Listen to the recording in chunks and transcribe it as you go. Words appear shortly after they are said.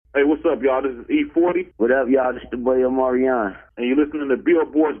what's up, y'all? This is E40. What up, y'all? This is the boy Omarion. And you're listening to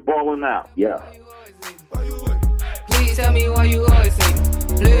Billboard's Ballin' Out. Yeah. Please tell me why you always hate.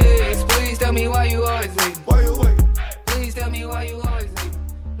 Please tell me why you always hate. Please tell me why you always hate.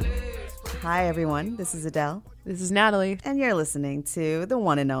 Hi, everyone. This is Adele. This is Natalie. And you're listening to the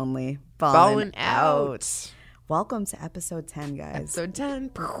one and only Ballin' Out. Welcome to episode 10, guys. Episode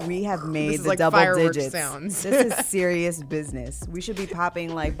 10. We have made the like double fireworks digits. sounds. This is serious business. We should be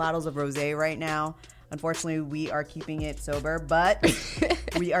popping like bottles of rosé right now. Unfortunately, we are keeping it sober, but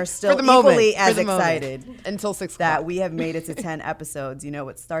we are still equally as excited until 6 that o'clock. we have made it to 10 episodes. You know,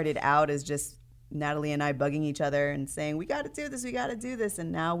 what started out as just Natalie and I bugging each other and saying, we got to do this.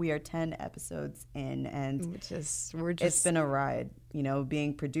 And now we are 10 episodes in, and it's been a ride, you know,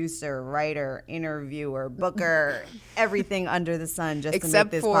 being producer, writer, interviewer, booker, everything under the sun just Except to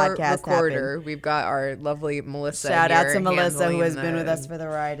make this for podcast recorder. happen. We've got our lovely Melissa. Shout out here to Melissa, who has handling been with us for the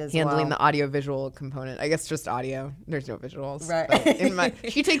ride as handling well. the audio-visual component. I guess just audio. There's no visuals. Right. But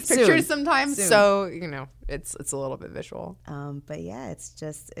she takes pictures sometimes, so, you know, it's a little bit visual. But yeah,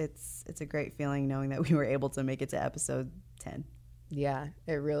 it's a great feeling knowing that we were able to make it to episode 10. Yeah,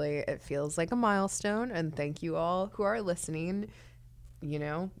 it feels like a milestone, and thank you all who are listening. You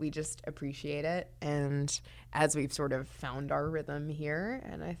know, we just appreciate it, and as we've sort of found our rhythm here,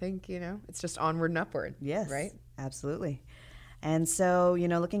 and I think, you know, it's just onward and upward. Yes, right? Absolutely. And so, you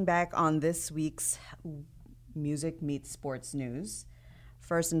know, looking back on this week's music meets sports news,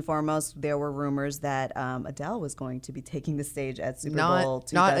 first and foremost, there were rumors that Adele was going to be taking the stage at Super Bowl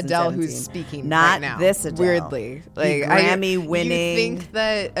 2017. Not Adele who's speaking not right now. This Adele. Weirdly. Like, Grammy-winning. You think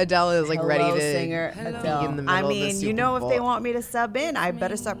that Adele is, like, ready to singer be Adele. in the middle I of the mean, Super you know, Bowl. if they want me to sub in, I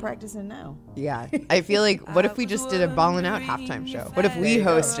better start practicing now. Yeah. I feel like, what if we just did a Ballin' Out halftime show? What if we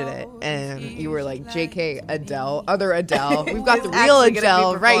hosted it and you were like, JK, Adele, other Adele, we've got the real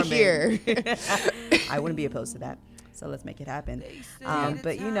Adele right here. I wouldn't be opposed to that. So let's make it happen.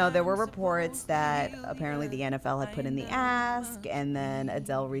 But, you know, there were reports that apparently the NFL had put in the ask, and then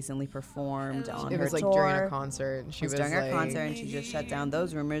Adele recently performed on her tour. It was like during a concert. And she was during her like, concert, and she just shut down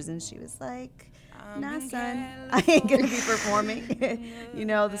those rumors, and she was like, nah, son, I ain't going to be performing. You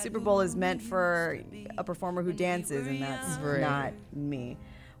know, the Super Bowl is meant for a performer who dances, and that's not me.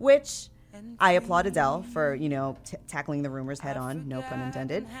 Which I applaud Adele for, you know, tackling the rumors head on, no pun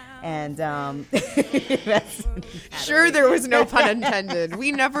intended. And sure, there was no pun intended.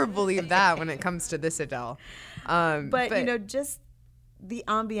 We never believe that when it comes to this Adele. But you know, just the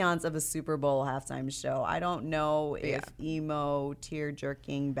ambiance of a Super Bowl halftime show. I don't know if emo,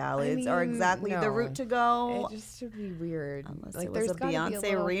 tear-jerking ballads are exactly the route to go. It just would be weird. Unless like, it was a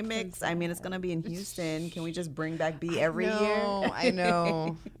Beyonce remix. I mean, it's going to be in Houston. Can we just bring back B every year? I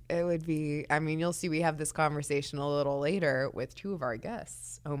know. It would be. I mean, you'll see we have this conversation a little later with two of our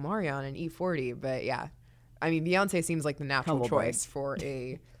guests, Omarion and E40. But yeah, I mean, Beyonce seems like the natural choice for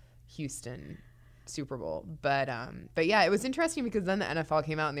a Houston Super Bowl. But yeah, it was interesting because then the NFL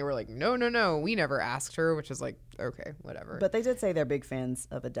came out and they were like, no, we never asked her, which is like, okay, whatever. But they did say they're big fans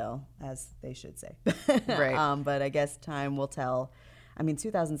of Adele, as they should say. Right. But I guess time will tell. I mean,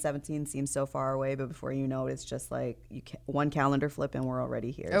 2017 seems so far away, but before you know it, it's just like one calendar flip and we're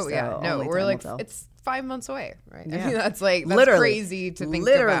already here. Oh, so yeah. No, we're like, it's 5 months away, right? Yeah. I mean, that's literally crazy to think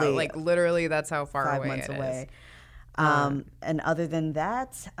about. Like, literally, that's how far 5 away months it away. is. And other than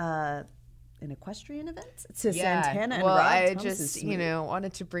that, an equestrian event to Santana and well, Rob I Thomas just, you know,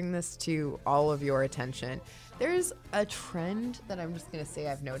 wanted to bring this to all of your attention. There's a trend that I'm just going to say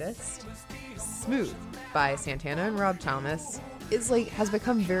I've noticed. Smooth by Santana and Rob Thomas has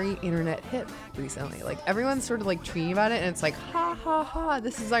become very internet hip recently. Like, everyone's sort of like tweeting about it, and it's like, ha ha ha,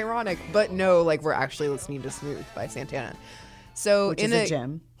 this is ironic. But no, like, we're actually listening to Smooth by Santana. So which is a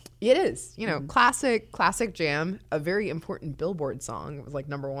gem. It is, you know, classic jam, a very important Billboard song. It was like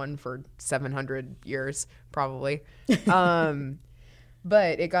 #1 for 700 years, probably.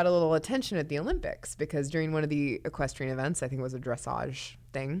 But it got a little attention at the Olympics because during one of the equestrian events, I think it was a dressage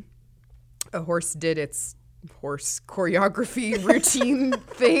thing, a horse did its horse choreography routine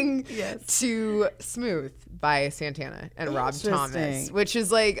thing to Smooth by Santana and Rob Thomas, which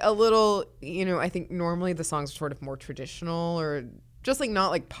is like a little, you know, I think normally the songs are sort of more traditional or just like not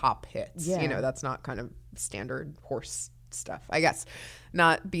like pop hits. You know, that's not kind of standard horse stuff, I guess.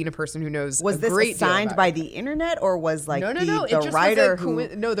 Not being a person who knows was a this great assigned deal by it. the internet or was like no, the writer who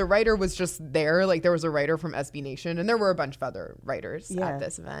no, the writer was just there. Like, there was a writer from SB Nation and there were a bunch of other writers at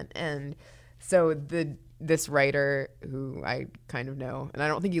this event, and so this writer who I kind of know, and I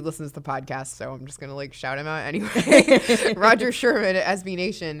don't think he listens to the podcast, so I'm just gonna like shout him out anyway. Roger Sherman at SB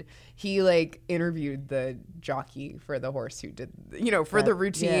Nation, he like interviewed the jockey for the horse who did, for the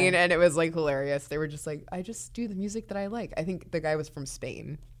routine, and it was like hilarious. They were just like, I just do the music that I like. I think the guy was from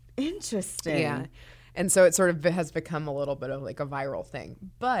Spain. Interesting. Yeah, and so it sort of has become a little bit of like a viral thing,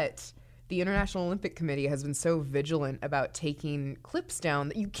 but the International Olympic Committee has been so vigilant about taking clips down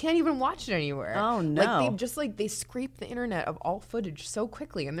that you can't even watch it anywhere. Oh, no. They scrape the internet of all footage so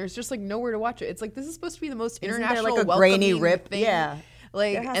quickly, and there's just like nowhere to watch it. It's like, this is supposed to be the most international, like a welcoming grainy rip? thing. Yeah.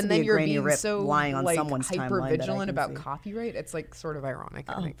 Like, There has to and be then a you're grainy being rip so lying on like someone's hyper timeline that I vigilant can about see. copyright. It's like sort of ironic.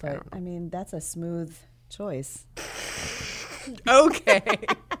 I think. I But don't know. I mean, that's a smooth choice. Okay.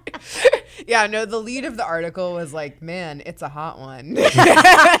 Yeah, no, the lead of the article was like, man, it's a hot one.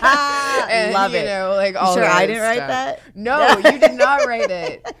 And, Love it. Like all Sure, that I didn't write stuff. that? No, you did not write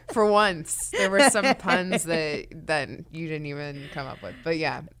it. For once, there were some puns that you didn't even come up with. But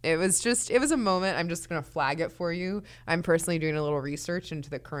yeah, it was a moment. I'm just gonna flag it for you. I'm personally doing a little research into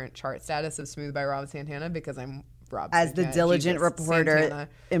the current chart status of "Smooth" by Rob Santana because I'm Rob As Santana. the diligent Jesus, reporter Santana.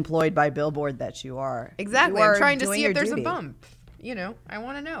 employed by Billboard that you are. Exactly. You I'm are trying to doing see your if there's duty. a bump. I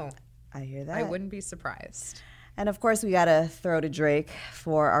want to know. I hear that. I wouldn't be surprised. And of course, we got to throw to Drake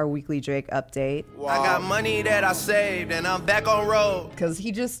for our weekly Drake update. I got money that I saved and I'm back on road. Because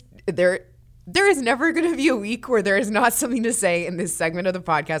there is never going to be a week where there is not something to say in this segment of the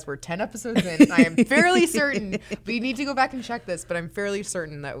podcast. We're 10 episodes in. And I am fairly certain, we need to go back and check this, but I'm fairly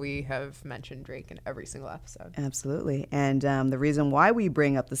certain that we have mentioned Drake in every single episode. Absolutely. And the reason why we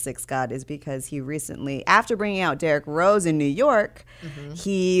bring up the Sixth God is because he recently, after bringing out Derrick Rose in New York,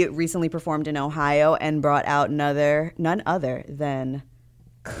 he recently performed in Ohio and brought out none other than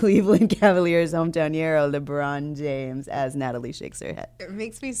Cleveland Cavaliers hometown hero LeBron James as Natalie shakes her head. It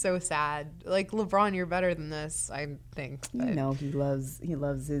makes me so sad. Like, LeBron, you're better than this, I think. But He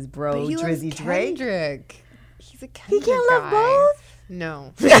loves his bro But he loves Drizzy Drake. Kendrick. He's a He Kendrick can't love guy. both?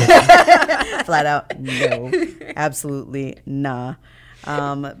 No. Flat out, no. Absolutely nah.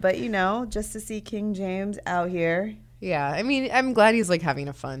 But just to see King James out here. Yeah, I mean, I'm glad he's like having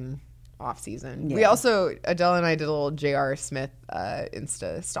a fun off season. Yeah. We also, Adele and I did a little J.R. Smith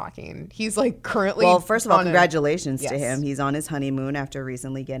Insta stalking. He's like currently. Well, first of all, on congratulations to yes. him. He's on his honeymoon after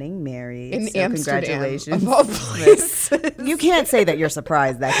recently getting married. in so Amsterdam, congratulations. of all places. You can't say that you're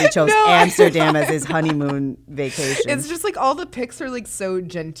surprised that he chose No, Amsterdam as his honeymoon vacation. It's just like all the pics are like so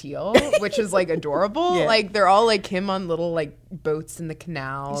genteel, which is like adorable. Yeah. Like they're all like him on little like boats in the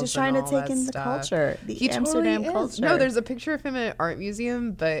canals. He's just and trying to all take that in the stuff. culture, the He Amsterdam totally is. culture. No, there's a picture of him at an art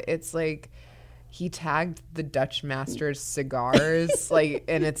museum, but it's like he tagged the Dutch Masters cigars, like,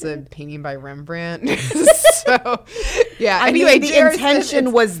 and it's a painting by Rembrandt. So, yeah. I anyway, mean, the J.R. intention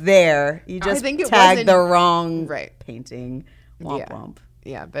Smith, was there. You I just think it tagged wasn't- the wrong Right. painting. Womp Yeah. womp.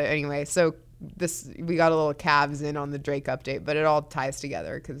 Yeah, but anyway, so we got a little Cavs in on the Drake update, but it all ties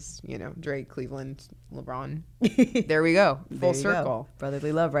together because Drake, Cleveland, LeBron. There we go, There full you go. circle.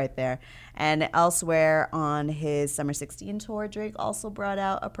 Brotherly love right there. And elsewhere on his Summer 16 tour, Drake also brought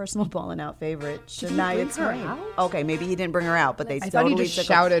out a personal ballin' out favorite, he Shania bring her Twain. out? Okay, maybe he didn't bring her out, but they I thought he totally just took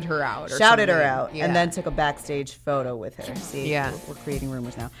shouted her out. Or shouted her something. out, Yeah. and then took a backstage photo with her. See, Yeah. we're creating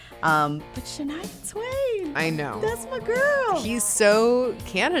rumors now. But Shania Twain, I know. that's my girl. He's so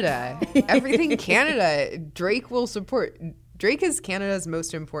Canada. Everything Canada. Drake will support. Drake is Canada's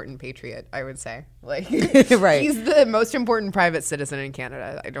most important patriot, I would say. Like, Right. He's the most important private citizen in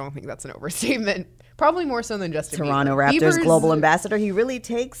Canada. I don't think that's an overstatement. Probably more so than Justin Toronto Bieber. Raptors Bieber's- global ambassador. He really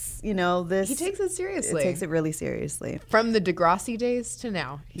takes, this. He takes it seriously. It takes it really seriously. From the Degrassi days to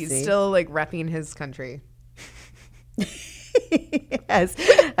now. He's See? still like repping his country. as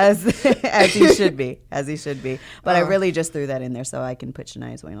he should be, But I really just threw that in there so I can put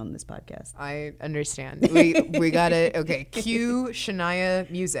Shania Twain on this podcast. I understand. We gotta cue Shania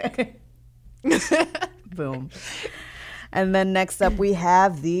music. Boom. And then next up we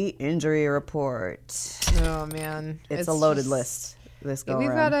have the injury report. Oh man, It's a loaded just- list. This go We've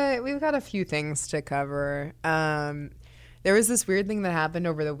around. got a few things to cover. There was this weird thing that happened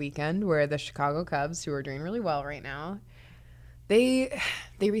over the weekend where the Chicago Cubs, who are doing really well right now, they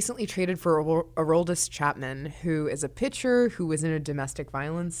recently traded for Aroldis Chapman, who is a pitcher who was in a domestic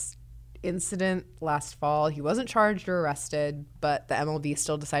violence incident last fall. He wasn't charged or arrested, but the MLB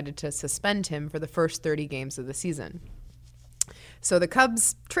still decided to suspend him for the first 30 games of the season. So the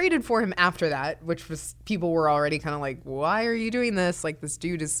Cubs traded for him after that, which was, people were already kind of like, why are you doing this? Like, this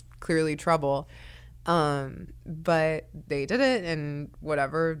dude is clearly trouble. But they did it, and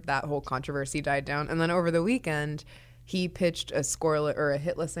whatever, that whole controversy died down. And then over the weekend, he pitched a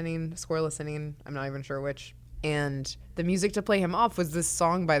hit listening, score listening, I'm not even sure which. And the music to play him off was this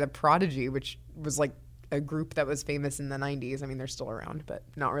song by The Prodigy, which was like a group that was famous in the 90s. I mean, they're still around, but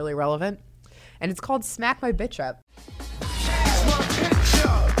not really relevant. And it's called Smack My Bitch Up.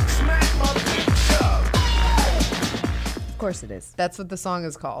 Of course it is. That's what the song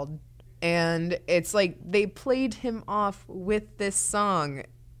is called. And it's like they played him off with this song.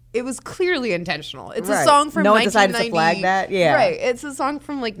 It was clearly intentional. It's a song from 1990. No one decided to flag that? Yeah. Right. It's a song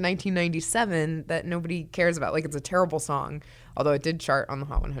from like 1997 that nobody cares about. Like, it's a terrible song. Although it did chart on the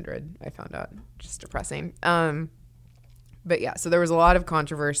Hot 100, I found out. Just depressing. But yeah, so there was a lot of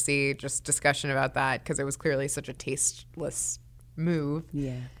controversy, just discussion about that, because it was clearly such a tasteless move.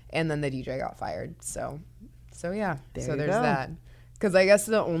 Yeah. And then the DJ got fired. So yeah. There's that. Because I guess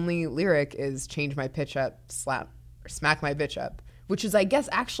the only lyric is change my pitch up, slap, or smack my bitch up, which is, I guess,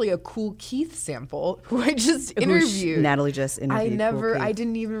 actually a Kool Keith sample who I just interviewed. Natalie just interviewed. I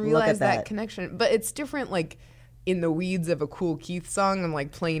didn't even realize that connection. But it's different, like, in the weeds of a Kool Keith song and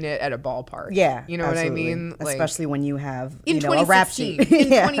like playing it at a ballpark. Yeah. You know absolutely. what I mean? Like, especially when you have, in a rap sheet. In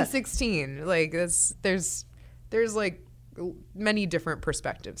 2016. Like, there's like many different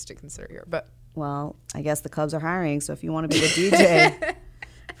perspectives to consider here. But well, I guess the Cubs are hiring, so if you want to be the DJ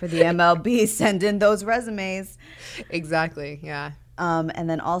for the MLB, send in those resumes. Exactly, yeah. And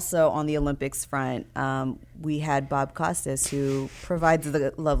then also on the Olympics front, we had Bob Costas, who provides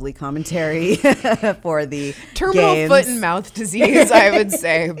the lovely commentary for the terminal games. Foot and mouth disease, I would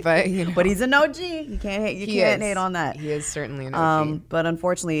say, but you know. But he's an OG. You can't hate on that. He is certainly an OG. But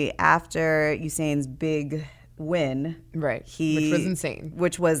unfortunately, after Usain's big win, right, which was insane,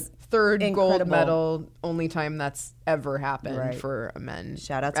 which was third incredible. Gold medal, only time that's ever happened for a men.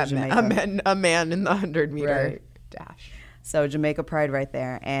 Shout out to Jamaica. A man in the 100-meter dash. So Jamaica pride right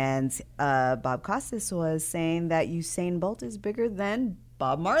there. And Bob Costas was saying that Usain Bolt is bigger than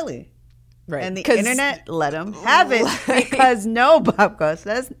Bob Marley. Right. And the internet let him have it because no, Bob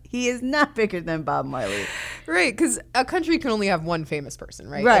Costas, he is not bigger than Bob Marley. Right, because a country can only have one famous person,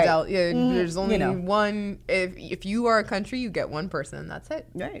 right? Right. There's only one. If you are a country, you get one person, and that's it.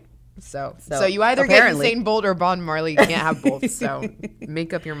 Right. So you either get Usain Bolt or Bob Marley. You can't have both. So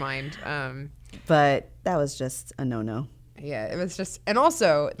make up your mind. But that was just a no-no. Yeah, it was just, and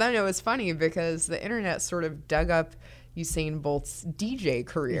also then it was funny because the internet sort of dug up Usain Bolt's DJ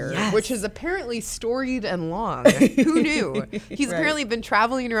career, which is apparently storied and long. Who knew? He's apparently been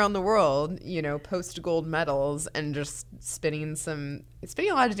traveling around the world, post gold medals and just spinning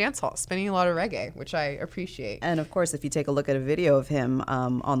a lot of dance halls, spinning a lot of reggae, which I appreciate. And of course, if you take a look at a video of him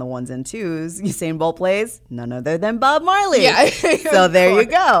on the ones and twos, Usain Bolt plays none other than Bob Marley. Yeah. So there you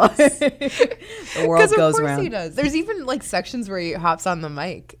go. The world goes around. He does. There's even like sections where he hops on the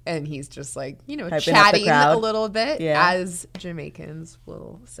mic and he's just like, hyping chatting a little bit, as Jamaicans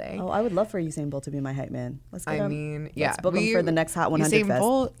will say. Oh, I would love for Usain Bolt to be my hype man. Let's get him. Let's book him for the next Hot 100 Usain Fest.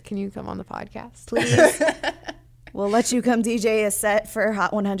 Bolt, can you come on the podcast, please? We'll let you come DJ a set for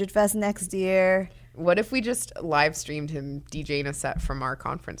Hot 100 Fest next year. What if we just live streamed him DJing a set from our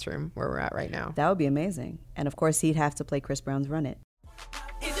conference room where we're at right now? That would be amazing. And of course, he'd have to play Chris Brown's Run It.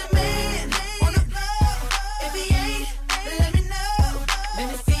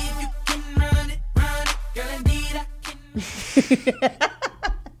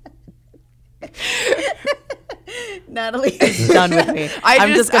 Natalie is done with me.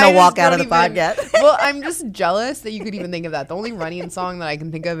 I'm just going to walk out of the podcast. Well, I'm just jealous that you could even think of that. The only running song that I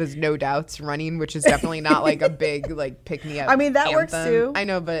can think of is No Doubt's Running, which is definitely not like a big, like, pick-me-up I mean, that anthem. works too. I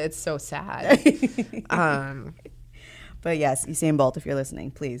know, but it's so sad. But yes, Usain Bolt, if you're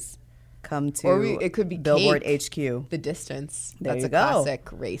listening, please come to it could be Billboard Cake, HQ. The Distance. There That's you a go. classic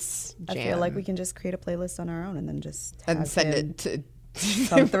race jam. I feel like we can just create a playlist on our own and then just have send him it to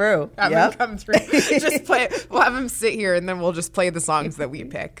come through. Have him come through. Just play it. We'll have him sit here and then we'll just play the songs that we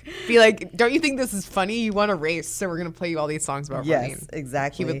pick. Be like, don't you think this is funny? You want to race, so we're going to play you all these songs about running. Yes,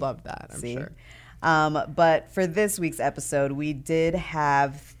 exactly. He would love that, I'm sure. But for this week's episode, we did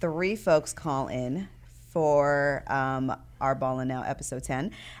have 3 folks call in for our Ballin' Now episode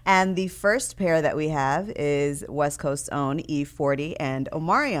 10. And the first pair that we have is West Coast's own E40 and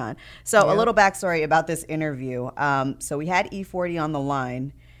Omarion. So a little backstory about this interview. So we had E40 on the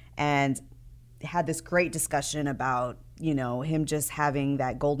line and had this great discussion about, him just having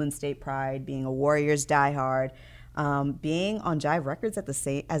that Golden State pride, being a Warriors diehard, being on Jive Records at the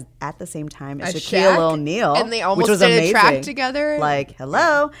same time as Shaquille O'Neal, and they almost which was did amazing. a track together. Like,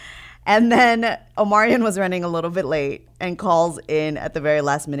 hello. And then Omarion was running a little bit late and calls in at the very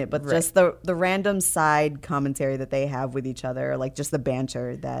last minute. But just the random side commentary that they have with each other, like just the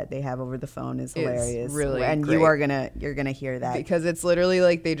banter that they have over the phone is hilarious. Really and great. you're gonna hear that. Because it's literally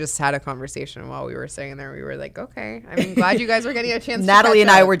like they just had a conversation while we were sitting there. We were like, okay. I mean, glad you guys were getting a chance Natalie to and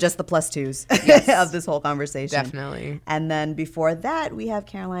catch I up. were just the plus twos of this whole conversation. Definitely. And then before that, we have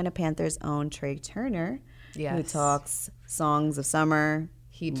Carolina Panthers' own Trey Turner, who Yes. talks songs of summer,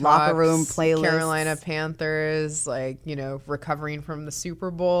 He locker talks room playlists. Carolina Panthers, like, you know, recovering from the Super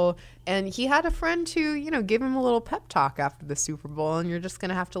Bowl. And he had a friend who, you know, gave him a little pep talk after the Super Bowl. And you're just going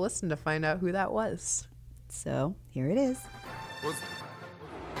to have to listen to find out who that was. So here it is.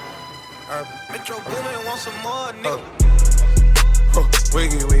 Metro Boomin want some more, nigga.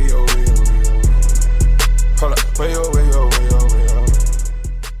 Wiggy, wiggy, oh, wiggy, wiggy. Hold up, wiggy, oh, wiggy, oh, wiggy, oh, wiggy,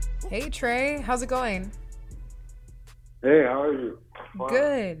 oh. Hey, Trey. How's it going? Hey, how are you?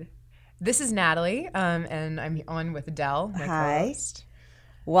 Good. This is Natalie, and I'm on with Dell, my Hi. co-host.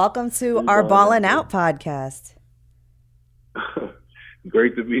 Welcome to our Ballin' Out podcast.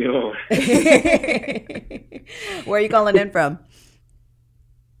 Great to be on. Where are you calling in from?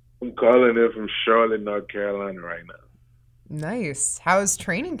 I'm calling in from Charlotte, North Carolina right now. Nice. How's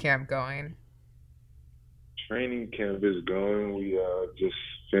training camp going? Training camp is going. We just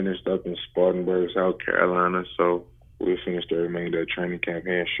finished up in Spartanburg, South Carolina, so we finished the remainder of training camp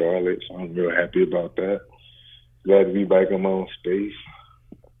here in Charlotte, so I'm real happy about that. Glad to be back in my own space.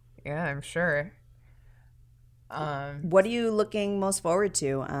 Yeah, I'm sure. What are you looking most forward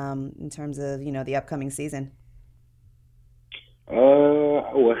to in terms of, you know, the upcoming season?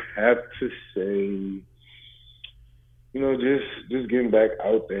 I would have to say, you know, just getting back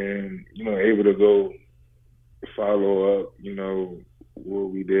out there and, you know, able to go follow up, you know,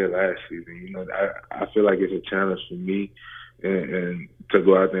 what we did last season. You know, I feel like it's a challenge for me and to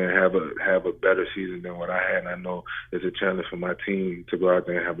go out there and have a better season than what I had. And I know it's a challenge for my team to go out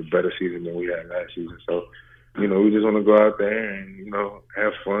there and have a better season than we had last season. So, you know, we just want to go out there and, you know,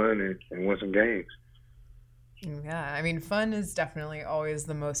 have fun and win some games. Yeah, I mean, fun is definitely always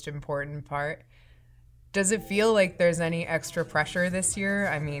the most important part. Does it feel like there's any extra pressure this year?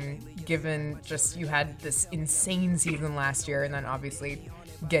 I mean, given just you had this insane season last year and then obviously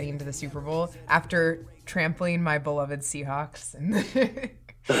getting to the Super Bowl after trampling my beloved Seahawks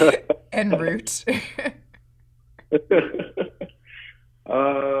and Root.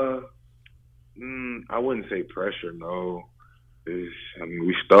 I wouldn't say pressure, no.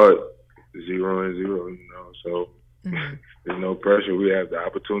 We start 0-0, you know, so there's no pressure. We have the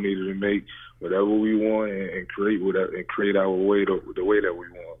opportunity to make whatever we want and create our way the way that we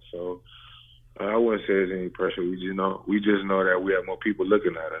want. So I wouldn't say there's any pressure. We just know that we have more people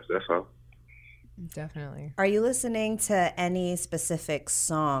looking at us. That's all. Definitely. Are you listening to any specific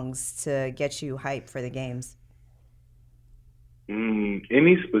songs to get you hyped for the games?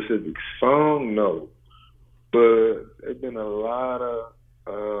 Any specific song? No. But there's been a lot of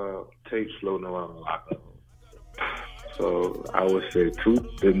tapes floating around a lot of them. So I would say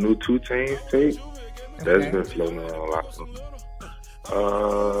the new 2 Chainz tape, that's been floating around a lot of them.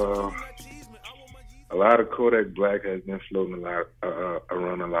 A lot of Kodak Black has been floating a lot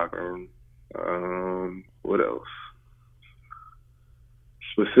around the locker room. What else?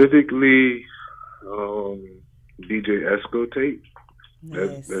 Specifically, DJ Esco tape.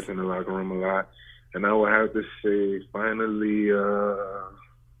 Nice. That's in the locker room a lot. And I would have to say, finally,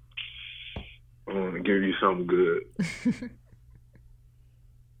 I want to give you something good.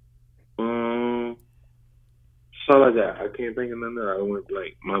 That's all I got. I can't think of nothing. I went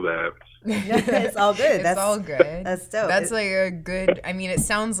blank. My bad. It's all good. It's all good. That's dope. That's like a good. I mean, it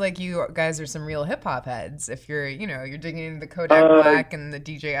sounds like you guys are some real hip hop heads. If you're, you know, you're digging into the Kodak Black and the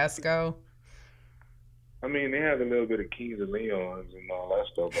DJ Esco. I mean, they have a little bit of Kings and Leons and all that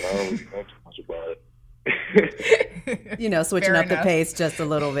stuff, but I don't really know too much about it. You know, switching Fair up the enough. pace just a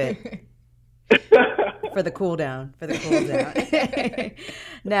little bit. For the cool down.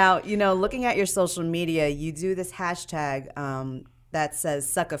 Now, you know, looking at your social media, you do this hashtag that says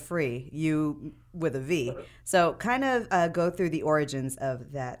sucker free, you with a V. So kind of go through the origins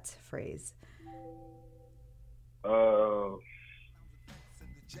of that phrase. I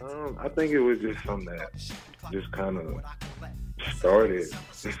think it was just something that just kind of started.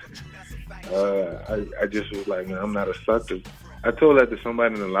 I just was like, man, I'm not a sucker. I told that to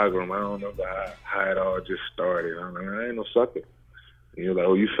somebody in the locker room. I don't know how it all just started. I'm like, I ain't no sucker. And you're like,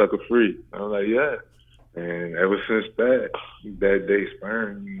 oh, you sucker free. I was like, yeah. And ever since that day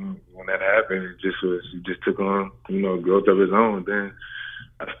sperm, you know, when that happened, it just took on, you know, growth of its own. Then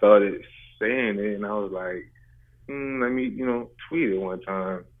I started saying it, and I was like, let me, you know, tweet it one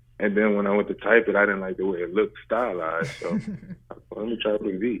time. And then when I went to type it, I didn't like the way it looked stylized. So I thought, let me try to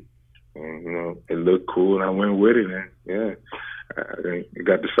put V. And, you know, it looked cool, and I went with it. And, yeah, I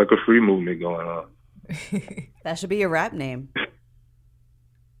got the Sucker Free movement going on. That should be your rap name.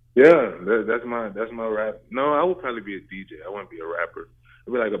 Yeah, that's my rap. No, I would probably be a DJ. I wouldn't be a rapper.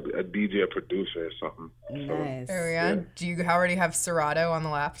 I'd be like a DJ, a producer or something. Nice. So, yeah. Do you already have Serato on the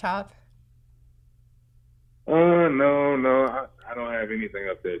laptop? No, I don't have anything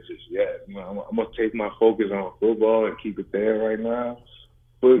up there just yet. You know, I'm gonna take my focus on football and keep it there right now.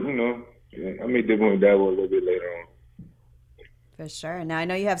 But you know, I may dip on that a little bit later on. For sure. Now I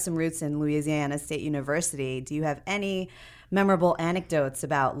know you have some roots in Louisiana State University. Do you have any memorable anecdotes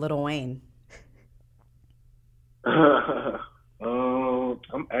about Lil Wayne?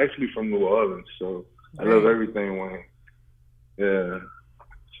 I'm actually from New Orleans, so I love everything Wayne. Yeah.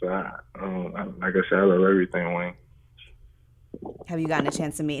 So, like I said, I love everything Wayne. Have you gotten a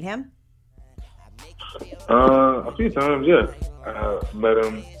chance to meet him? A few times, yeah. I met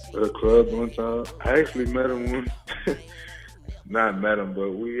him at a club one time. I actually met him not met him,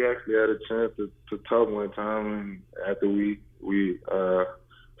 but we actually had a chance to talk one time, and after we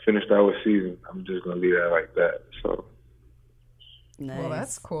finished our season, I'm just going to leave that like that. So, nice. Well,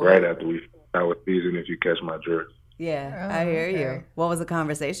 that's cool. Right after we finished our season, if you catch my drift. Yeah, I hear you. What was the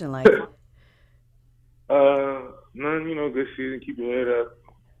conversation like? None, you know, good season, keep your head up,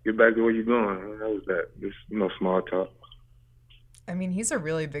 get back to where you're going. That was that. Just, you know, small talk. I mean, he's a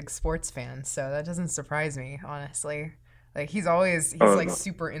really big sports fan, so that doesn't surprise me, honestly. Like, he's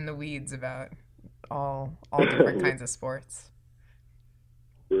super in the weeds about all different kinds of sports.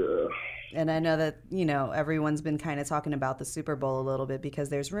 Yeah. And I know that, you know, everyone's been kind of talking about the Super Bowl a little bit because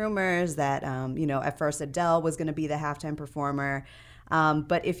there's rumors that, you know, at first Adele was going to be the halftime performer.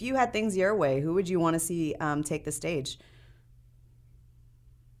 But if you had things your way, who would you want to see take the stage?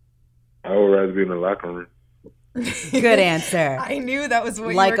 I would rather be in the locker room. Good answer. I knew that was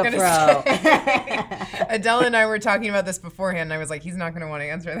what like you were going to say. Adele and I were talking about this beforehand, and I was like, he's not going to want to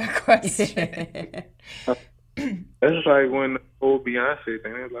answer that question. That's like when the whole Beyonce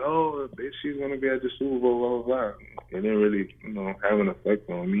thing, they was like, oh, she's going to be at the Super Bowl, blah, blah, blah. It didn't really, you know, have an effect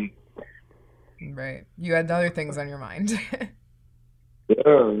on me. Right. You had other things on your mind. Yeah,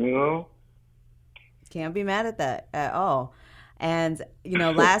 you know. Can't be mad at that at all. And, you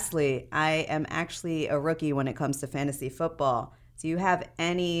know, lastly, I am actually a rookie when it comes to fantasy football. Do you have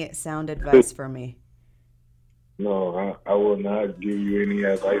any sound advice for me? No, I will not give you any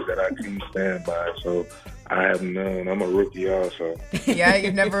advice that I can stand by. So I have none. I'm a rookie also. Yeah,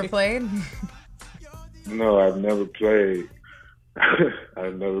 you've never played? No, I've never played.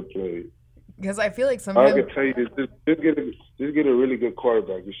 I've never played. Because I feel like sometimes... I can tell you, just get a really good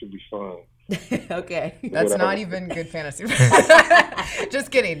quarterback. It should be fun. Okay. That's not even good fantasy. Just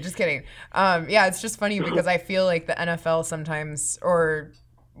kidding. Yeah, it's just funny because I feel like the NFL sometimes, or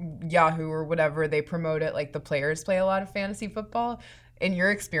Yahoo or whatever, they promote it like the players play a lot of fantasy football. In your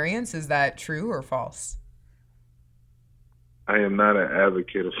experience, is that true or false? I am not an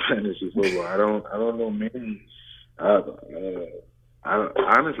advocate of fantasy football. I don't know many. Honestly, I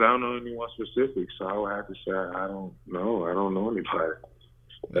don't know anyone specific, so I would have to say I don't know. I don't know anybody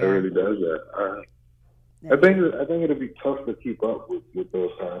that really does that. I think it'll be tough to keep up with those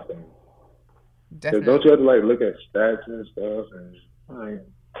kind of things. Definitely. Don't you have to like look at stats and stuff? And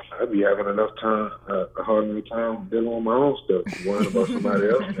I'd be having enough time, a hard enough time dealing with my own stuff, worrying about somebody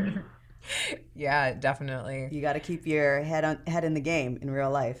else. Yeah, definitely. You got to keep your head in the game in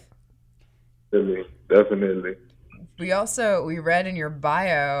real life. Definitely. We read in your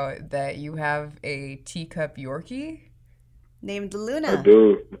bio that you have a teacup Yorkie named Luna. I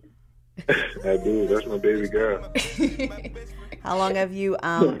do. That's my baby girl. How long have you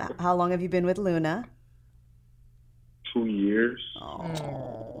been with Luna? 2 years.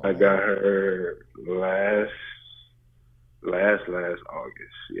 Oh. I got her last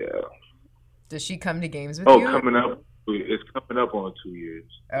August. Yeah. Does she come to games with you? Oh, coming up. It's coming up on 2 years.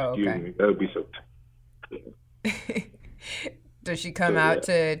 Oh, okay. Excuse me. That would be September. Does she come out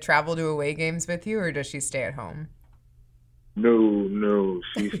to travel to away games with you, or does she stay at home? No,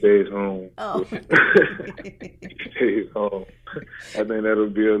 she stays home. Oh. She stays home. I think that'll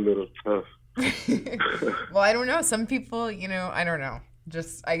be a little tough. Well, I don't know. Some people, I don't know.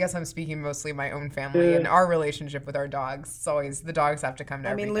 Just, I guess I'm speaking mostly my own family and our relationship with our dogs. It's always the dogs have to come to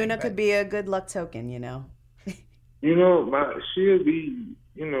everything. Luna could be a good luck token,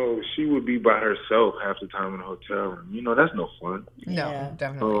 she would be by herself half the time in the hotel room. That's no fun. No,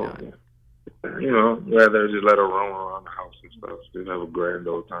 definitely not. Rather just let her roam around the house and stuff. Just have a grand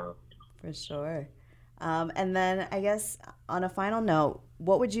old time. For sure. And then I guess on a final note,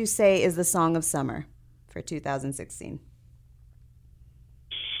 what would you say is the song of summer for 2016?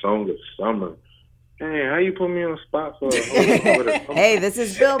 Song of summer. Hey, how you put me on the spot for? Hey, this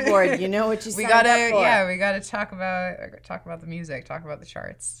is Billboard. You know what you signed up for. We gotta talk about the music, talk about the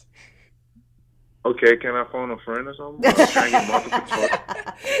charts. Okay, can I phone a friend or something? Can I get multiple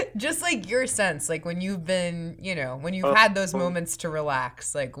choice? Just like your sense, like when you've been, when you've had those moments to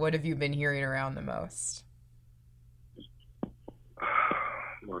relax, like what have you been hearing around the most?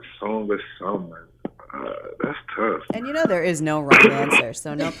 My song of summer. That's tough. And there is no wrong answer,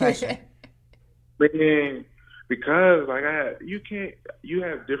 so no pressure. Man, because you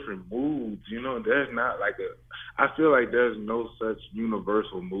have different moods, there's not I feel like there's no such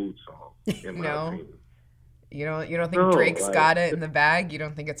universal mood song in my opinion. You don't think Drake's got it in the bag? You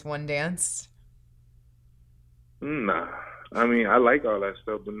don't think it's one dance? Nah. I mean, I like all that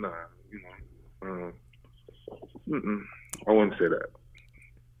stuff, but nah, I wouldn't say that.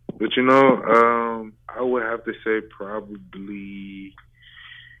 But I would have to say probably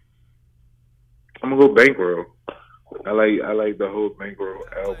I'm gonna go Bankroll. I like the whole Bankroll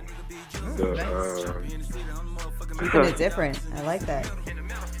album. Keeping it different. I like that.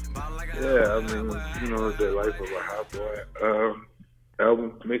 Yeah, I mean, it's the Life of a Hot Boy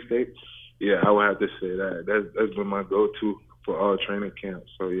album mixtape. Yeah, I would have to say that. That's been my go-to for all training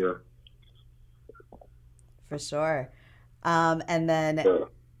camps. So yeah. For sure. And then.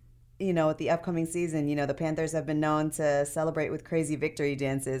 With the upcoming season, the Panthers have been known to celebrate with crazy victory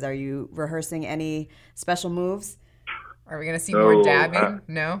dances. Are you rehearsing any special moves? Are we going to see more dabbing?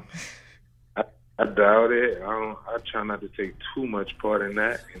 No? I doubt it. I try not to take too much part in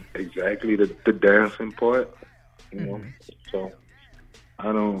that, exactly the dancing part. So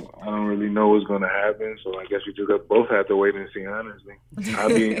I don't really know what's going to happen. So I guess we just both have to wait and see, honestly.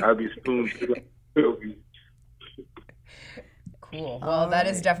 I'll be spoon-fed. Cool. Well, that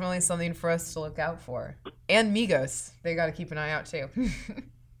is definitely something for us to look out for. And Migos. They got to keep an eye out, too.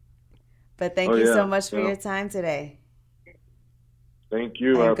 But thank you so much for your time today. Thank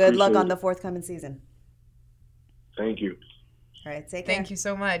you. And good luck on the forthcoming season. Thank you. All right, take care. Thank you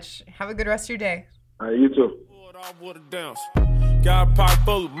so much. Have a good rest of your day. All right, you too. Got a pocket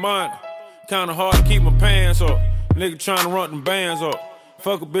full of money. Kind of hard to keep my pants up. Nigga trying to run them bands up.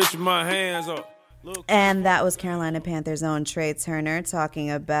 Fuck a bitch with my hands up. And that was Carolina Panthers' own Trey Turner talking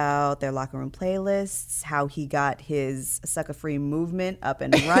about their locker room playlists, how he got his sucker-free movement up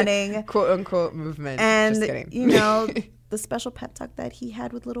and running. Quote-unquote movement. And, just kidding. The special pep talk that he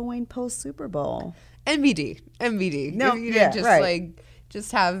had with Lil Wayne post-Super Bowl. MVD. No,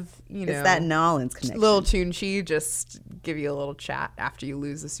 just have, It's that New Orleans connection. Little Tunechi, just give you a little chat after you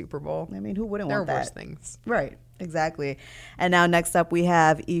lose the Super Bowl. I mean, who wouldn't want that? There are worse things. Right. Exactly. And now next up we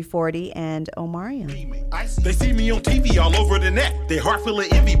have E40 and Omarion. They see me on TV all over the net. They heart full of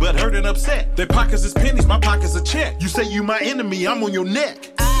envy but hurt and upset. Their pockets is pennies, my pockets a check. You say you my enemy, I'm on your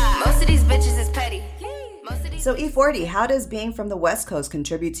neck. Most of these bitches is petty. So E40, how does being from the West Coast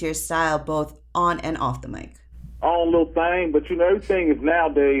contribute to your style both on and off the mic? Own little thing, but everything is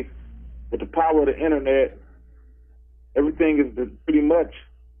nowadays with the power of the internet. Everything is pretty much.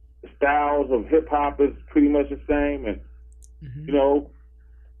 The styles of hip hop is pretty much the same, and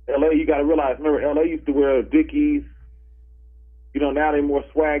LA. You got to realize. Remember, LA used to wear Dickies. Now they're more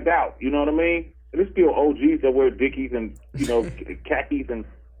swagged out. You know what I mean? And there's still OGs that wear Dickies and khakis and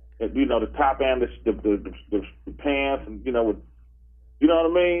the top and the pants and with what I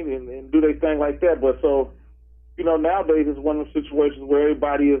mean, and do their thing like that. But so nowadays it's one of those situations where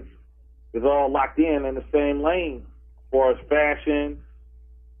everybody is all locked in the same lane as far as fashion.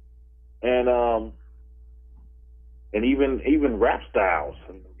 And even rap styles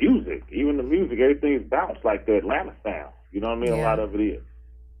and music, everything is bounced like the Atlanta sound. You know what I mean? Yeah. A lot of it is.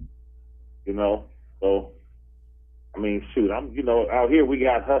 So I mean, shoot, I'm out here we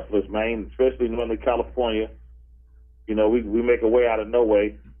got hustlers, man, especially in Northern California. We make a way out of no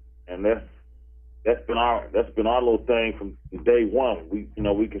way, and that's been our little thing from day one. We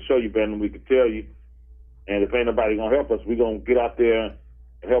can show you better than we can tell you, and if ain't nobody gonna help us, we gonna get out there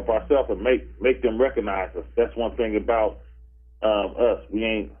and help ourselves and make them recognize us. That's one thing about us. We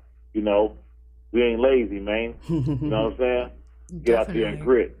ain't lazy, man. You know what I'm saying? Get out there and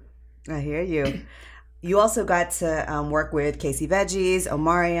grit. I hear you. You also got to work with Casey Veggies,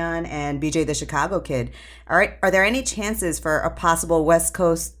 Omarion, and BJ the Chicago Kid. All right, are there any chances for a possible West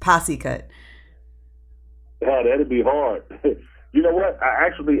Coast posse cut? Yeah, that'd be hard. You know what? I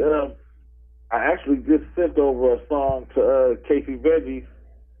actually just sent over a song to Casey Veggies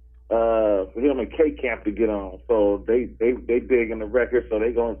for him and K-Camp to get on. So they digging the record. So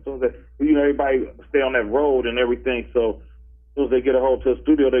they going, as soon as they, everybody stay on that road and everything. So as soon as they get a hold to the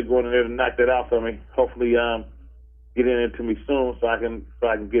studio, they're going in there to knock that out for me. Hopefully, get it into me soon so I can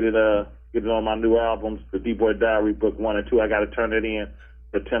get it on my new albums, the D-Boy Diary Book 1 and 2. I got to turn it in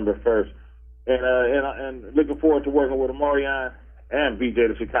September 1st. And looking forward to working with Omarion and BJ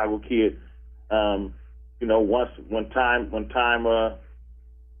the Chicago Kid. When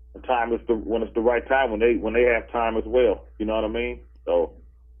it's the right time, when they have time as well. You know what I mean? So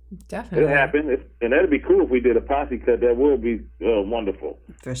definitely it'll happen, and that'd be cool if we did a posse cut. That would be wonderful.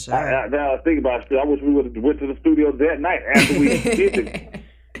 For sure. Now I think about it, I wish we would have went to the studio that night after we did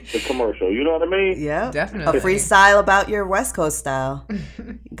the commercial. You know what I mean? Yeah, definitely. A freestyle about your West Coast style.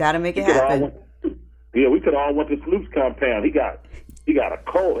 Got to make it happen. We could all went to Snoop's compound. He got a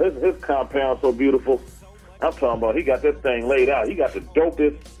cold. His compound so beautiful. I'm talking about he got that thing laid out. He got the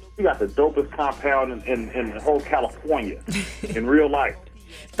dopest compound in the whole California in real life.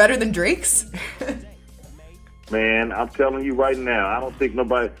 Better than Drake's? Man, I'm telling you right now, I don't think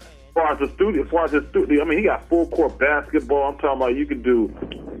nobody. As far as his studio, I mean, he got full court basketball. I'm talking about you can do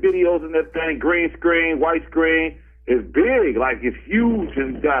videos in that thing, green screen, white screen. It's big, like it's huge,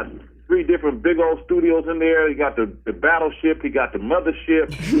 and he got 3 different big old studios in there. He got the battleship, he got the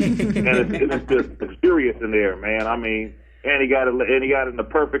mothership, and it's just luxurious in there, man. I mean, and he got it in the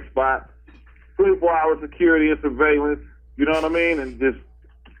perfect spot. 24-hour security and surveillance. You know what I mean? And just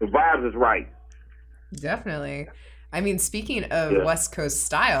the vibes is right. Definitely. I mean, speaking of West Coast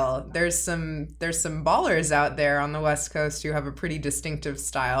style, there's some ballers out there on the West Coast who have a pretty distinctive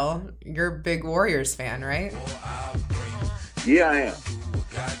style. You're a big Warriors fan, right? Yeah, I am.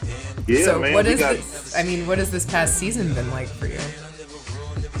 Yeah, so man, what has this past season been like for you?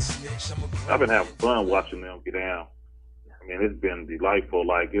 I've been having fun watching them get down. I mean, it's been delightful.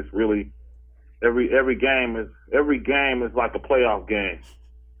 Like, it's really every game is like a playoff game.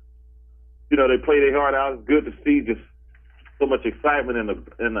 You know, they play their heart out. It's good to see just so much excitement and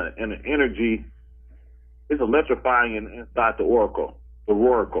the energy. It's electrifying inside the Oracle.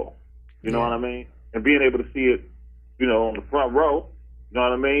 You know what I mean? And being able to see it, on the front row, you know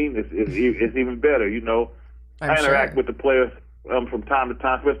what I mean? It's even better. You know, I interact with the players from time to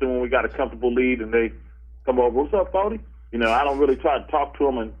time, especially when we got a comfortable lead and they come over. What's up, Bodie? You know, I don't really try to talk to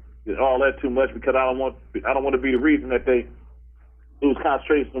them and all that too much because I don't want to be the reason that they lose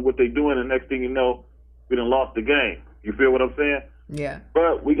concentration on what they're doing, and next thing you know, we done lost the game. You feel what I'm saying? Yeah.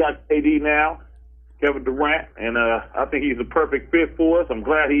 But we got KD now, Kevin Durant, and I think he's a perfect fit for us. I'm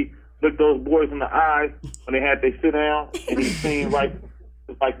glad he looked those boys in the eyes when they had they sit down, and he seemed like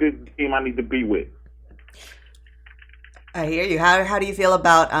this is the team I need to be with. I hear you. How do you feel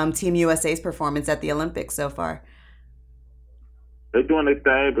about Team USA's performance at the Olympics so far? They're doing their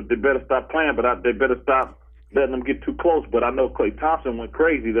thing, but they better stop playing. But they better stop letting them get too close. But I know Klay Thompson went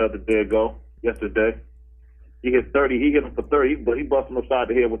crazy the other day yesterday. He hit 30. He hit him for 30, but he busted him upside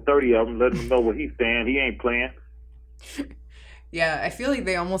the head with 30 of them, letting him know where he's staying. He ain't playing. Yeah, I feel like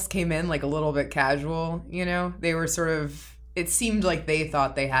they almost came in like a little bit casual, you know? They were sort of, it seemed like they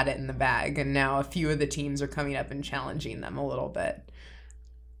thought they had it in the bag, and now a few of the teams are coming up and challenging them a little bit.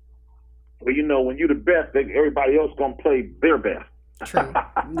 Well, you know, when you're the best, everybody else going to play their best. True.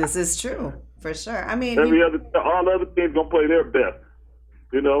 This is true, for sure. I mean, all the other teams going to play their best,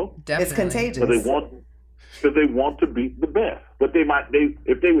 you know? Definitely. It's contagious. Because they want to be the best. But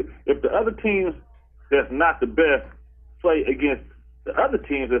if the other teams that's not the best play against the other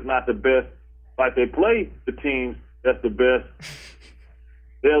teams that's not the best, like they play the teams that's the best,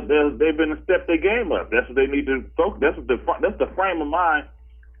 they've been to step their game up. That's what they need to focus. That's the frame of mind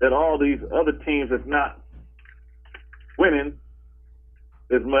that all these other teams that's not winning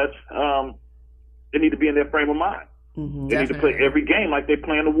as much, they need to be in their frame of mind. Mm-hmm. They need to play every game like they're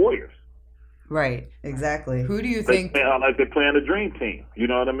playing the Warriors. Right, exactly. Who do you think? Like they're playing the Dream Team. You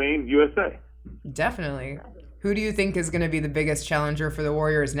know what I mean? USA. Definitely. Who do you think is going to be the biggest challenger for the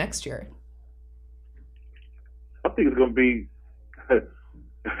Warriors next year? I think it's going to be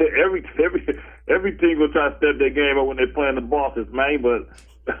every team going to try to step their game up when they're playing the bosses, man. But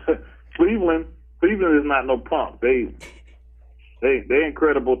Cleveland is not no punk. They're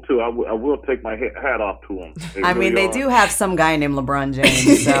incredible too. I will take my hat off to them. They do have some guy named LeBron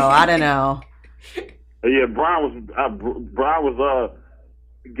James, so I don't know. Yeah, Brian was.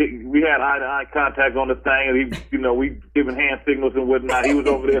 We had eye-to-eye contact on the thing, and we giving hand signals and whatnot. He was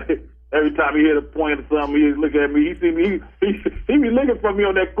over there every time he hit a point or something. He'd look at me. He see me. He be looking for me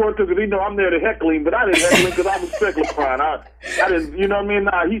on that court because he know I'm there to heckle him, but I didn't heckle him because I respect LeBron. I didn't. You know what I mean?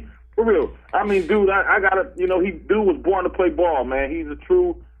 Nah, for real. I mean, dude, I gotta. Dude was born to play ball, man. He's a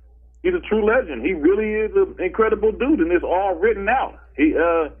true He's a true legend. He really is an incredible dude, and it's all written out. He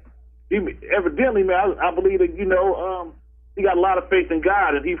evidently, man, I believe that he got a lot of faith in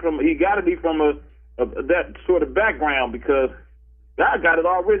God, and he got to be from that sort of background because God got it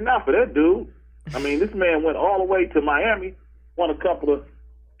all written out for that dude. I mean, this man went all the way to Miami, won a couple of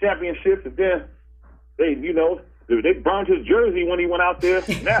championships, and then they burned his jersey when he went out there.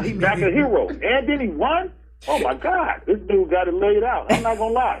 Now he's back a hero, and then he won. Oh my God, this dude got it laid out. I'm not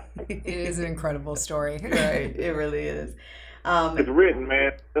gonna lie. It is an incredible story. Right, it really is. It's written,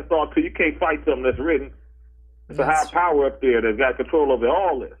 man. That's all. Too. You can't fight something that's written. It's a high power up there that's got control over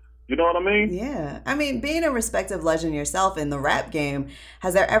all this. You know what I mean? Yeah. I mean, being a respective legend yourself in the rap game,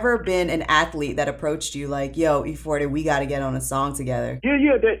 has there ever been an athlete that approached you like, yo, E40, we got to get on a song together?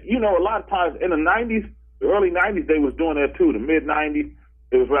 Yeah. That, a lot of times in the 90s, the early 90s, they was doing that too. The mid-90s,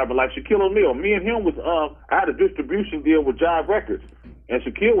 they was rapping like Shaquille O'Neal. Me and him was, I had a distribution deal with Jive Records. And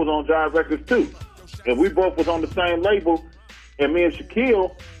Shaquille was on Jive Records too. And we both was on the same label. And me and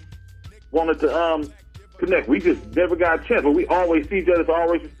Shaquille wanted to connect. We just never got a chance, but we always see each other,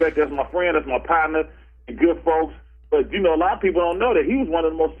 always respect. That's my friend, that's my partner, and good folks. But, a lot of people don't know that he was one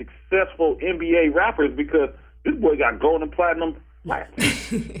of the most successful NBA rappers because this boy got gold and platinum platinum.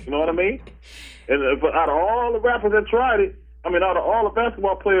 You know what I mean? And out of all the rappers that tried it, out of all the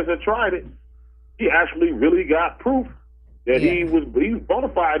basketball players that tried it, he actually really got proof that he was bona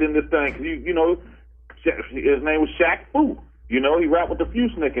fide in this thing. Cause his name was Shaq Fu. He rapped with the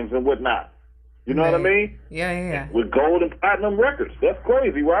Fusnickens and whatnot. You know what I mean? Yeah. With gold and platinum records. That's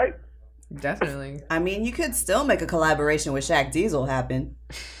crazy, right? Definitely. I mean, you could still make a collaboration with Shaq Diesel happen.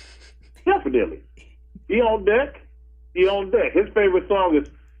 Definitely. He on deck. His favorite song is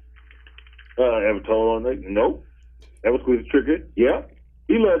Ever Told on That? Nope. Ever Squeeze the Trigger? Yeah.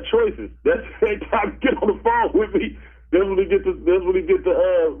 He loves Choices. That's the same time to get on the phone with me. That's when he get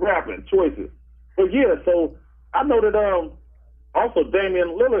to rapping. Choices. But yeah, so I know that also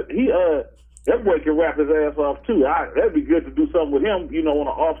Damian Lillard, that boy can rap his ass off too. That'd be good to do something with him, on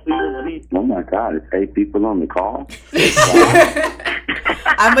the off season. Oh my God, it's 8 people on the call.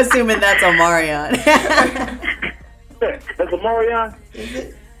 I'm assuming that's Omarion. That's Omarion? Is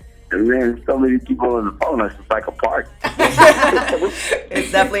it? Man, so many people on the phone. It's just like a party.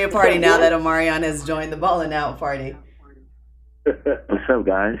 It's definitely a party now that Omarion has joined the Ballin' Out party. What's up,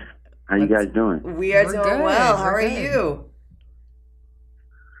 guys? How you guys doing? We're doing good. Well. How are you?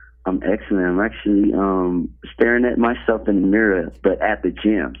 I'm excellent. I'm actually staring at myself in the mirror, but at the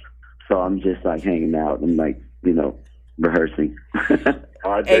gym. So I'm just like hanging out and rehearsing.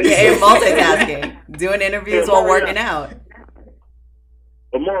 AKA multitasking. Doing interviews while working out.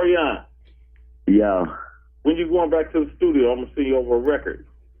 Omarion. Yo. When you going back to the studio, I'm gonna see you over a record.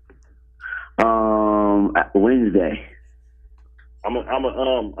 Wednesday. I'm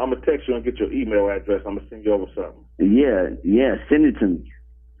gonna text you and get your email address. I'm gonna send you over something. Yeah, send it to me.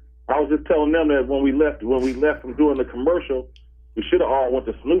 I was just telling them that when we left from doing the commercial, we should have all went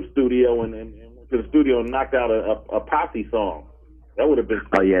to Snoop's studio and went to the studio and knocked out a posse song. That would have been.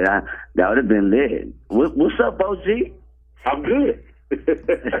 Oh yeah, that would have been lit. What's up, OG? I'm good.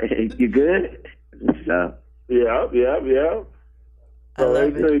 You good? So. Yeah. So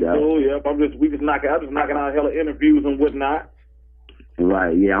it's pretty cool. Yeah, we just knocking out hella interviews and whatnot.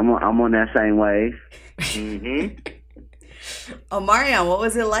 Right. Yeah, I'm on that same wave. Mm-hmm. Omarion, what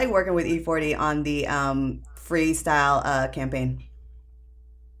was it like working with E40 on the freestyle campaign?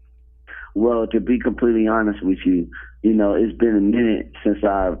 Well, to be completely honest with you, it's been a minute since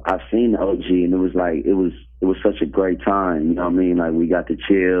I've seen the OG, and it was such a great time. You know what I mean? Like we got to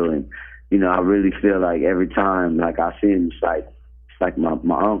chill, and I really feel like every time like I see him, it's like my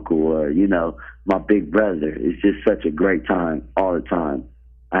uncle or my big brother. It's just such a great time all the time.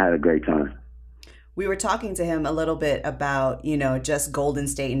 I had a great time. We were talking to him a little bit about, just Golden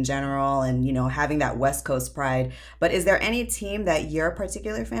State in general and, having that West Coast pride. But is there any team that you're a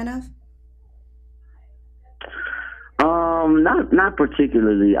particular fan of? Not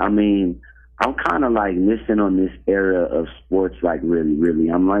particularly. I mean, I'm kind of like missing on this era of sports, like really, really.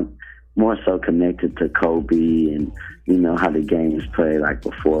 I'm like more so connected to Kobe and, how the game is played like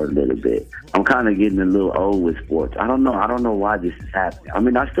before a little bit. I'm kind of getting a little old with sports. I don't know why this is happening. I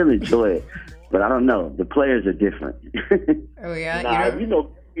mean, I still enjoy it. But I don't know. The players are different. Oh, yeah?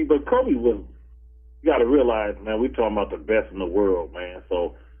 But Kobe was, you got to realize, man, we're talking about the best in the world, man.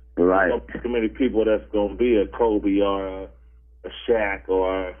 So, right. Too many people that's going to be a Kobe or a Shaq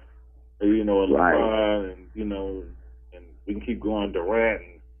or, a LeBron, right. and we can keep going, Durant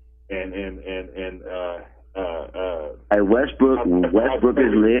Hey, Westbrook is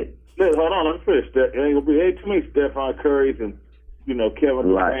lit. Hold on, let me finish. There ain't going to be too many Stephen Currys and you know,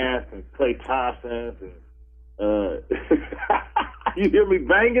 Kevin Right. Durant and Klay Thompson and you hear me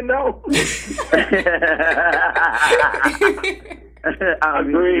banging though? I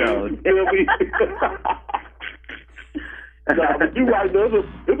agree. know. You feel me? Nah, but you right though.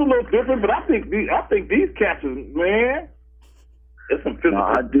 It's a little different, but I think these cats is, man. There's some physical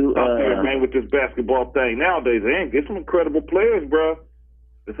I do, out there, man, with this basketball thing nowadays. They get some incredible players, bro.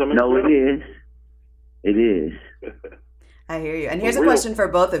 No, it is. It is. I hear you. And here's a question for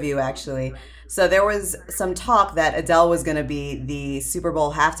both of you, actually. So there was some talk that Adele was going to be the Super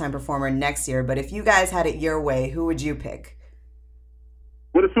Bowl halftime performer next year, but if you guys had it your way, who would you pick?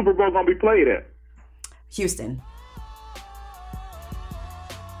 Where the Super Bowl going to be played at? Houston.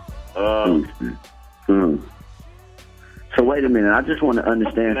 Houston. So wait a minute. I just want to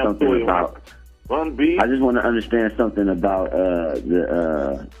understand something about. I just want to understand something about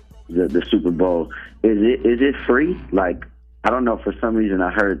the Super Bowl. Is it free? Like, I don't know. For some reason,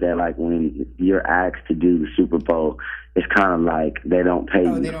 I heard that like when you're asked to do the Super Bowl, it's kind of like they don't pay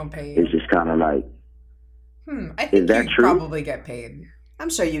you. They don't pay you. It's just kind of like. I think is that you true? probably get paid. I'm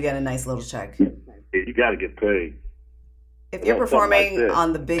sure you get a nice little check. Yeah, you got to get paid. If you're performing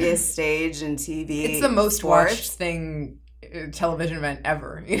on the biggest stage in TV, it's the most watched thing, television event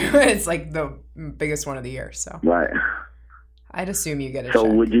ever. You know, it's like the biggest one of the year. So right. I'd assume you get a So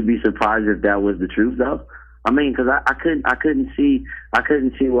check. would you be surprised if that was the truth, though? I mean, because I couldn't see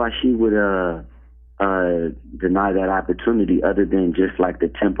why she would deny that opportunity, other than just like the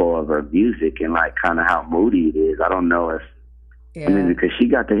tempo of her music and like kind of how moody it is. I don't know if I mean, because she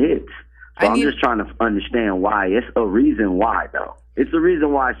got the hits. So I'm just trying to understand why. It's a reason why, though. It's a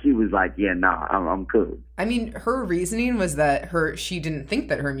reason why she was like, yeah, nah, I'm cool. I mean, her reasoning was that she didn't think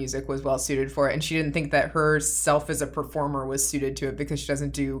that her music was well suited for it, and she didn't think that herself as a performer was suited to it because she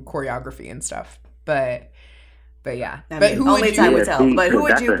doesn't do choreography and stuff. But yeah. But who only time would tell. But who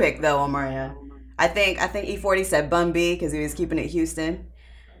would you pick though, Omaria? I think E40 said Bun B because he was keeping it Houston.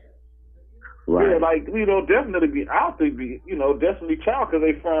 Right. Yeah, like, you know, definitely Destiny Child, because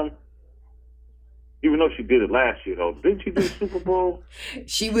they from. Even though she did it last year, though. Didn't she do the Super Bowl?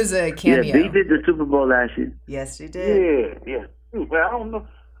 She was a cameo. Yeah, B did the Super Bowl last year. Yes, she did. Yeah. But I don't know.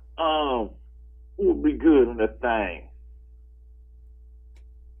 Who would be good in that thing?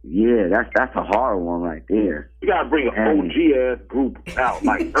 Yeah, that's a hard one right there. You gotta bring an OG-ass group out,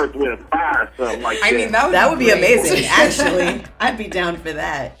 like Earth, Wind, and Fire or something like that. I mean, that would be amazing, actually. I'd be down for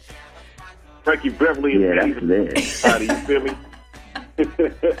that. Frankie Beverly and that's lit. How do you feel me?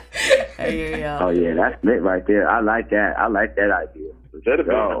 Oh yeah, that's lit right there. I like that. I like that idea.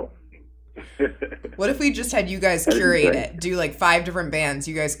 What if we just had you guys curate it? Do like 5 different bands.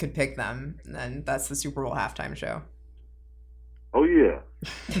 You guys could pick them, and then that's the Super Bowl halftime show. Oh yeah.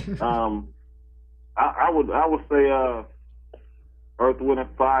 I would say Earth, Wind, and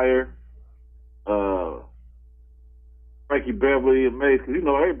Fire. Frankie Beverly and Mace, because you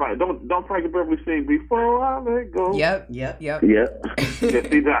know everybody don't Frankie Beverly sing Before I Let Go. Yep. Yeah, see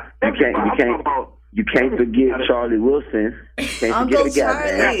that you can't forget Charlie Wilson. Can't Uncle forget the Gap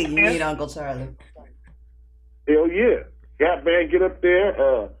Charlie. Band. You need Uncle Charlie. Hell yeah. Gap Band, get up there.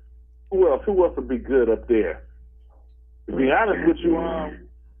 Who else would be good up there? To be honest with you,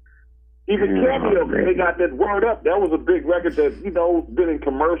 even Cameo, they got that Word Up. That was a big record that, you know, been in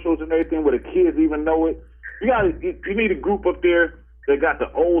commercials and everything where the kids even know it. You need a group up there that got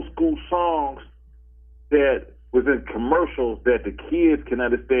the old school songs that was in commercials that the kids can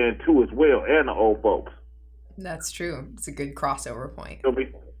understand too as well, and the old folks. That's true. It's a good crossover point.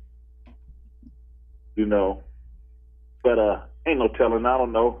 You know, but ain't no telling. I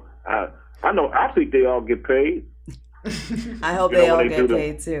don't know. I think they all get paid. I hope they all get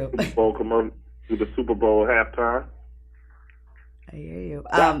paid too. Super Bowl commercial, do the Super Bowl halftime. I hear you.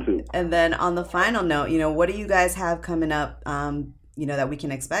 And then on the final note, you know, what do you guys have coming up? You know, that we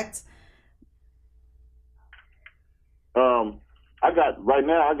can expect. I got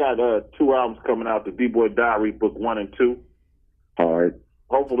 2 albums coming out. The D-Boy Diary, Book 1 and 2. All right.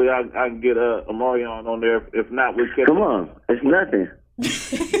 Hopefully, I can get Omarion on there. If not, we'll catch. Come on, it's nothing.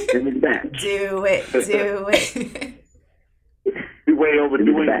 Give me that. Do it. He way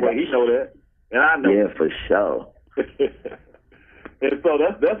overdue anyway. He know that, and I know. Yeah, for sure. And so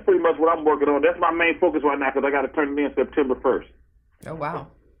that's pretty much what I'm working on. That's my main focus right now because I got to turn it in September 1st. Oh wow,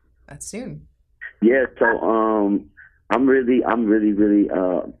 that's soon. Yeah, so I'm really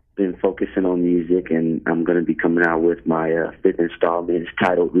been focusing on music, and I'm gonna be coming out with my 5th installment. It's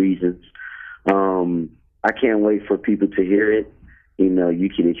titled Reasons. I can't wait for people to hear it. You know, you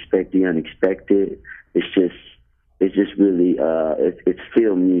can expect the unexpected. It's just really it's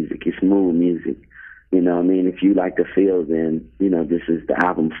feel music. It's mood music. You know what I mean? If you like the feel, then, you know, this is the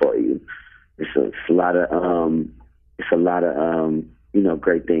album for you. It's a lot of, you know,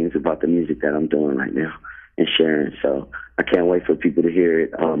 great things about the music that I'm doing right now and sharing. So I can't wait for people to hear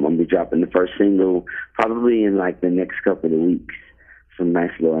it. I'm going to be dropping the first single probably in like the next couple of weeks. Some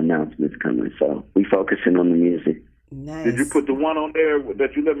nice little announcements coming. So we focusing on the music. Nice. Did you put the one on there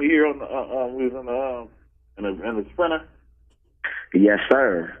that you let me hear on the in the Sprinter? Yes,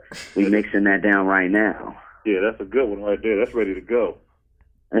 sir. We mixing that down right now. Yeah, that's a good one right there. That's ready to go.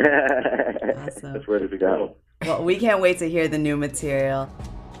 Awesome. That's ready to go. Well, we can't wait to hear the new material.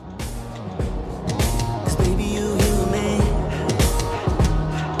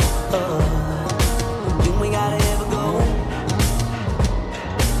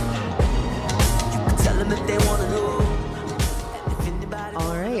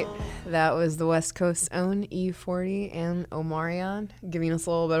 That was the West Coast's own E40 and Omarion giving us a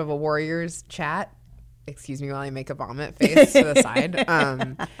little bit of a Warriors chat. Excuse me while I make a vomit face to the side.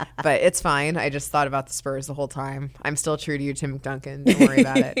 But it's fine. I just thought about the Spurs the whole time. I'm still true to you, Tim Duncan. Don't worry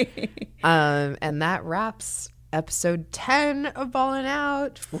about it. And that wraps episode 10 of Ballin'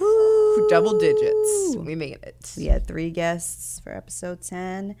 Out. Woo! Double digits. We made it. We had 3 guests for episode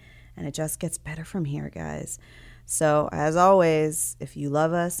 10, and it just gets better from here, guys. So, as always, if you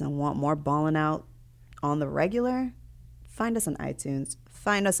love us and want more Ballin' Out on the regular, find us on iTunes,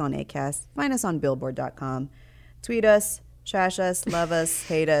 find us on Acast, find us on Billboard.com. Tweet us, trash us, love us,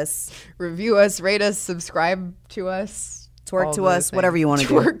 hate us. Review us, rate us, subscribe to us. Twerk to us, whatever you want to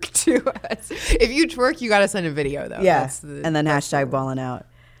do. Twerk to us. If you twerk, you got to send a video, though. Yeah, and then hashtag Ballin' Out.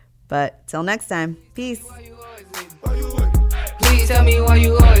 But till next time, peace. Please tell me why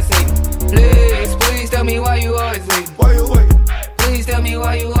you always hate. Please tell me why you always hate.